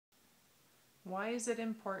Why is it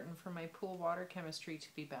important for my pool water chemistry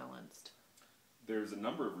to be balanced? There's a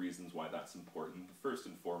number of reasons why that's important. The first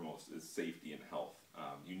and foremost is safety and health.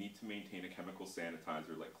 You need to maintain a chemical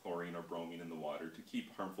sanitizer like chlorine or bromine in the water to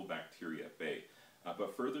keep harmful bacteria at bay.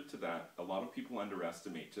 But further to that, a lot of people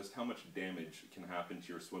underestimate just how much damage can happen to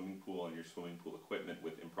your swimming pool and your swimming pool equipment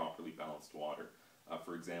with improperly balanced water.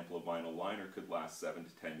 For example, a vinyl liner could last 7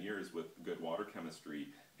 to 10 years with good water chemistry,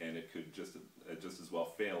 and it could just as well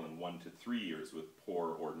fail in 1 to 3 years with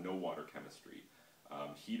poor or no water chemistry.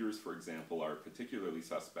 Heaters, for example, are particularly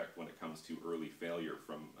suspect when it comes to early failure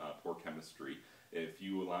from poor chemistry. If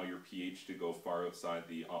you allow your pH to go far outside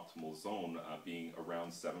the optimal zone, being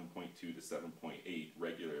around 7.2 to 7.8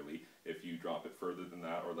 regularly, if you drop it further than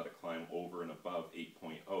that or let it climb over and above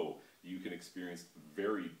 8.0, you can experience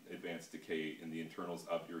very advanced decay in the internals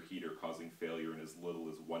of your heater, causing failure in as little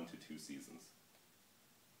as 1 to 2 seasons.